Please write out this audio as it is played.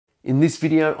In this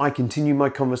video, I continue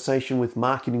my conversation with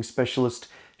marketing specialist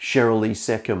Sherryl-Lee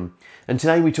Seckham. And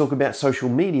today we talk about social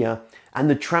media and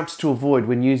the traps to avoid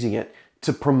when using it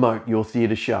to promote your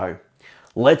theatre show.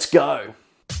 Let's go!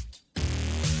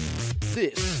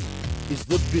 This is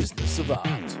the business of art.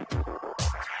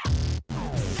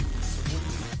 What do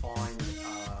you find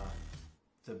are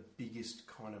the biggest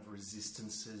kind of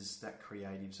resistances that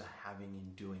creatives are having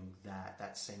in doing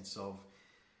that sense of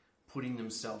putting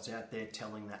themselves out there,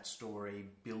 telling that story,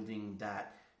 building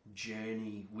that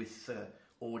journey with the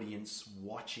audience,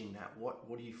 watching that?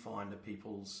 What do you find are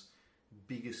people's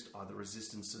biggest either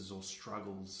resistances or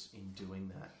struggles in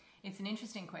doing that? It's an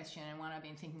interesting question and one I've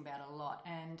been thinking about a lot.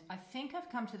 And I think I've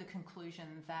come to the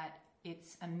conclusion that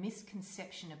it's a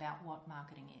misconception about what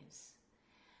marketing is.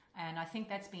 And I think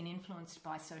that's been influenced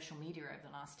by social media over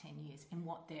the last 10 years in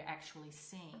what they're actually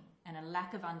seeing and a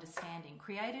lack of understanding.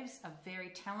 Creatives are very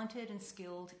talented and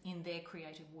skilled in their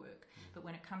creative work, but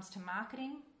when it comes to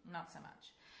marketing, not so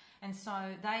much. And so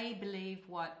they believe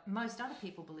what most other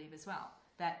people believe as well,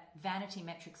 that vanity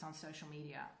metrics on social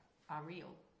media are real.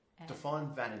 Define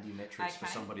vanity metrics for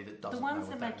somebody that doesn't know what that means.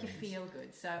 The ones that make you feel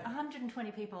good. So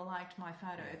 120 people liked my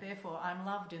photo, therefore I'm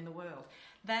loved in the world.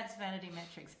 That's vanity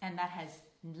metrics, and that has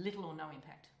little or no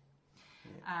impact.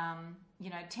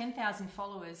 10,000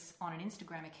 followers on an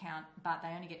Instagram account, but they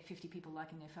only get 50 people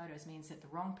liking their photos means that the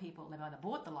wrong people, they've either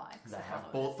bought the likes. They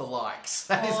have bought the likes.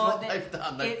 That is what they've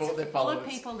done. They've bought their followers. It's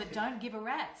full of people that don't give a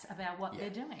rat's about what they're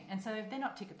doing. And so they're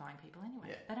not ticket buying people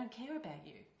anyway. They don't care about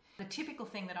you. The typical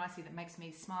thing that I see that makes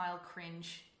me smile,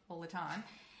 cringe all the time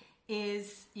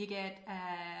is you get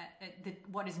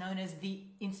what is known as the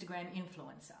Instagram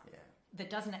influencer. That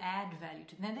doesn't add value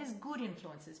to them. Now, there's good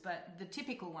influencers, but the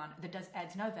typical one that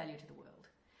adds no value to the world.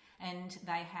 And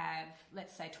they have,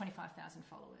 let's say, 25,000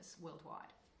 followers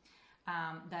worldwide.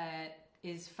 That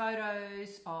is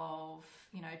photos of,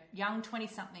 young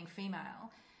 20-something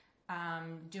female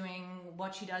doing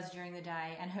what she does during the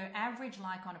day, and her average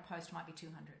like on a post might be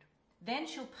 200. Then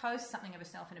she'll post something of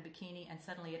herself in a bikini, and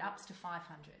suddenly it ups to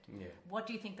 500. What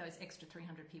do you think those extra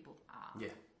 300 people are?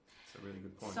 That's a really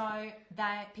good point. So I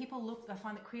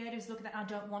find that creatives look at that, I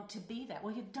don't want to be that.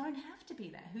 Well, you don't have to be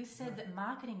that. Who said that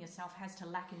marketing yourself has to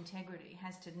lack integrity,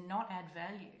 has to not add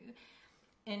value?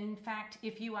 In fact,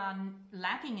 if you are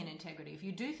lacking in integrity, if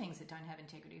you do things that don't have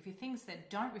integrity, if you do things that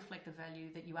don't reflect the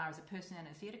value that you are as a person and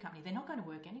a theatre company, they're not going to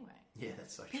work anyway. Yeah,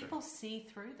 that's so true. People see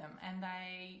through them, and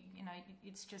they,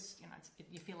 it's just,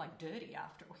 you feel like dirty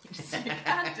after all. You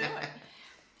can't do it.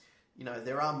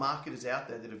 There are marketers out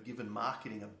there that have given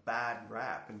marketing a bad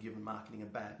rap and given marketing a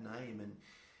bad name, and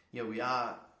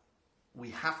we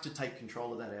have to take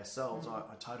control of that ourselves.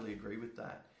 I totally agree with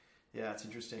that. Yeah, it's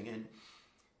interesting, and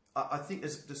I think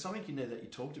there's something in there that you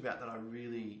talked about that I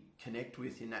really connect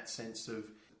with, in that sense of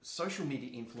social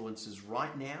media influencers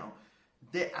right now.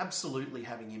 They're absolutely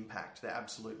having impact. They're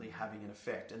absolutely having an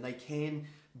effect, and they can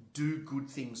do good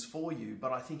things for you.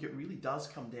 But I think it really does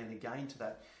come down again to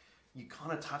that. You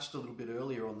kind of touched a little bit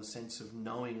earlier on the sense of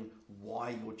knowing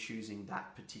why you're choosing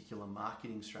that particular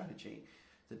marketing strategy,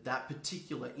 that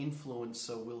particular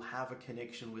influencer will have a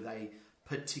connection with a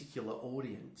particular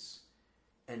audience,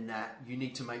 and that you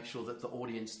need to make sure that the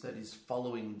audience that is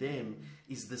following them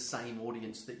is the same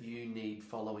audience that you need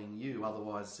following you.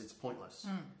 Otherwise, it's pointless,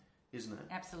 isn't it?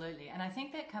 Absolutely. And I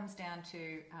think that comes down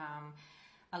to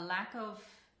a lack of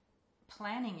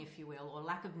planning, if you will, or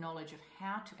lack of knowledge of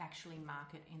how to actually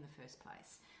market in the first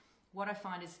place. What I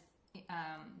find is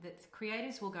that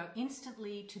creators will go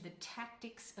instantly to the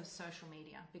tactics of social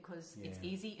media because it's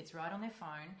easy, it's right on their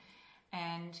phone,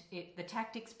 and the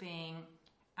tactics being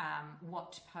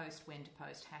what to post, when to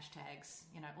post, hashtags,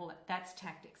 all that. That's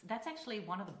tactics. That's actually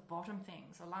one of the bottom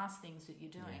things, the last things that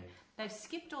you're doing. They've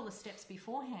skipped all the steps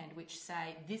beforehand, which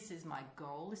say, this is my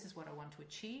goal, this is what I want to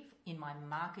achieve in my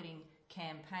marketing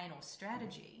campaign or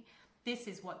strategy. These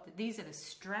are the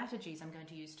strategies I'm going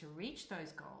to use to reach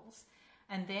those goals,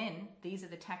 and then these are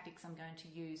the tactics I'm going to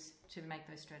use to make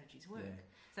those strategies work.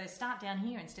 So they start down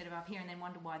here instead of up here, and then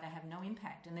wonder why they have no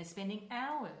impact, and they're spending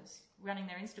hours running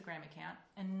their Instagram account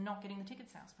and not getting the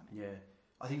ticket sales from it.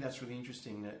 I think that's really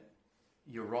interesting that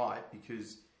you're right,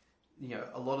 because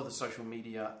a lot of the social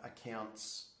media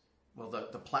accounts, well,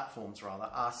 the platforms rather,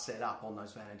 are set up on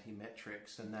those vanity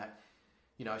metrics, and that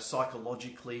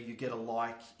psychologically you get a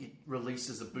like, it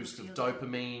releases a boost of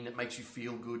dopamine, it makes you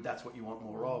feel good, that's what you want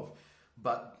more of.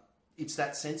 But it's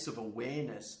that sense of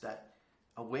awareness, that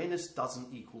awareness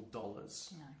doesn't equal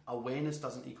dollars. Awareness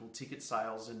doesn't equal ticket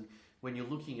sales. And when you're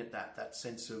looking at that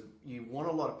sense of, you want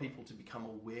a lot of people to become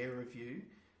aware of you.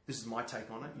 This is my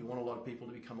take on it. You want a lot of people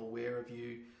to become aware of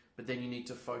you, but then you need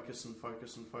to focus and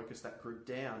focus and focus that group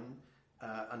down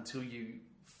until you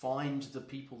find the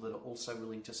people that are also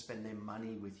willing to spend their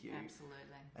money with you. Absolutely.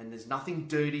 And there's nothing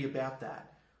dirty about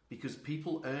that, because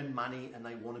people earn money and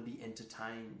they want to be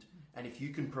entertained. And if you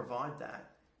can provide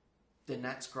that, then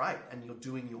that's great, and you're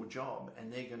doing your job,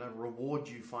 and they're going to reward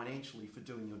you financially for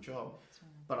doing your job.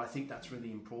 Right. But I think that's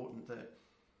really important,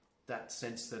 that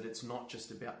sense that it's not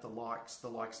just about the likes. The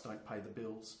likes don't pay the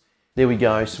bills. There we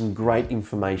go, some great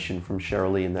information from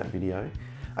Sherryl-Lee in that video.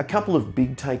 A couple of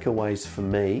big takeaways for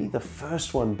me. The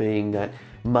first one being that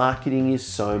marketing is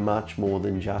so much more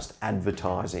than just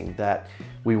advertising, that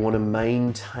we want to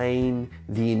maintain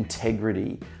the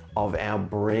integrity of our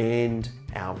brand,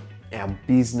 our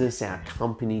business, our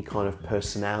company kind of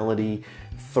personality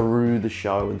through the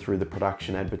show and through the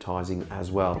production advertising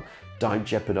as well. Don't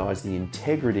jeopardize the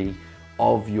integrity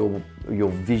of your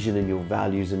vision and your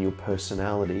values and your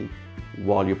personality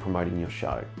while you're promoting your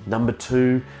show. Number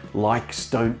 2, likes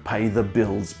don't pay the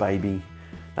bills, baby.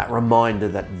 That reminder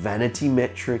that vanity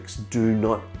metrics do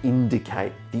not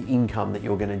indicate the income that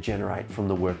you're going to generate from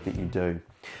the work that you do.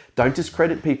 Don't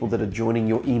discredit people that are joining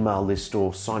your email list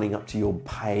or signing up to your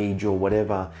page or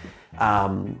whatever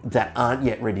that aren't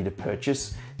yet ready to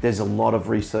purchase. There's a lot of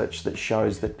research that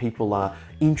shows that people are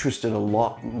interested a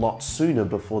lot sooner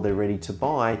before they're ready to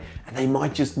buy, and they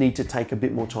might just need to take a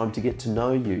bit more time to get to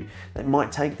know you. It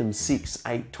might take them 6,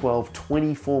 8, 12,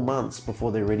 24 months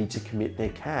before they're ready to commit their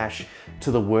cash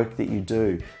to the work that you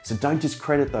do. So don't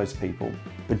discredit those people,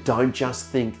 but don't just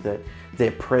think that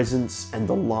their presence and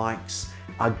the likes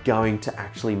are going to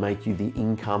actually make you the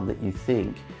income that you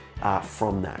think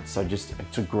from that. So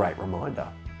it's a great reminder.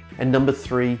 And number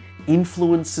 3,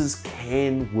 influencers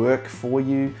can work for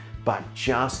you, but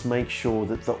just make sure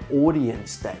that the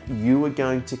audience that you are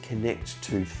going to connect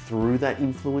to through that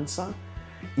influencer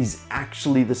is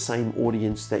actually the same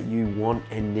audience that you want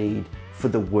and need for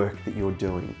the work that you're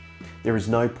doing. There is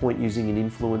no point using an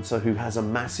influencer who has a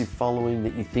massive following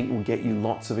that you think will get you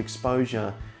lots of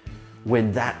exposure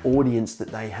when that audience that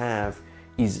they have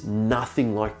is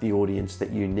nothing like the audience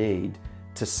that you need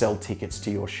to sell tickets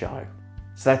to your show.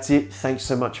 So that's it. Thanks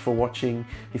so much for watching.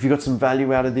 If you got some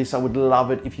value out of this, I would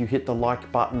love it if you hit the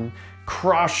like button,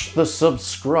 crush the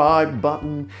subscribe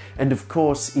button, and of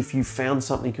course, if you found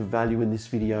something of value in this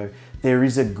video, there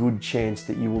is a good chance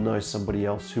that you will know somebody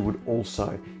else who would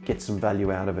also get some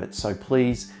value out of it. So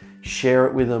please share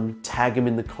it with them, tag them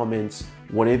in the comments,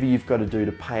 whatever you've got to do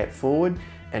to pay it forward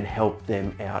and help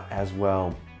them out as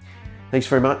well. Thanks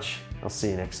very much. I'll see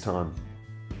you next time.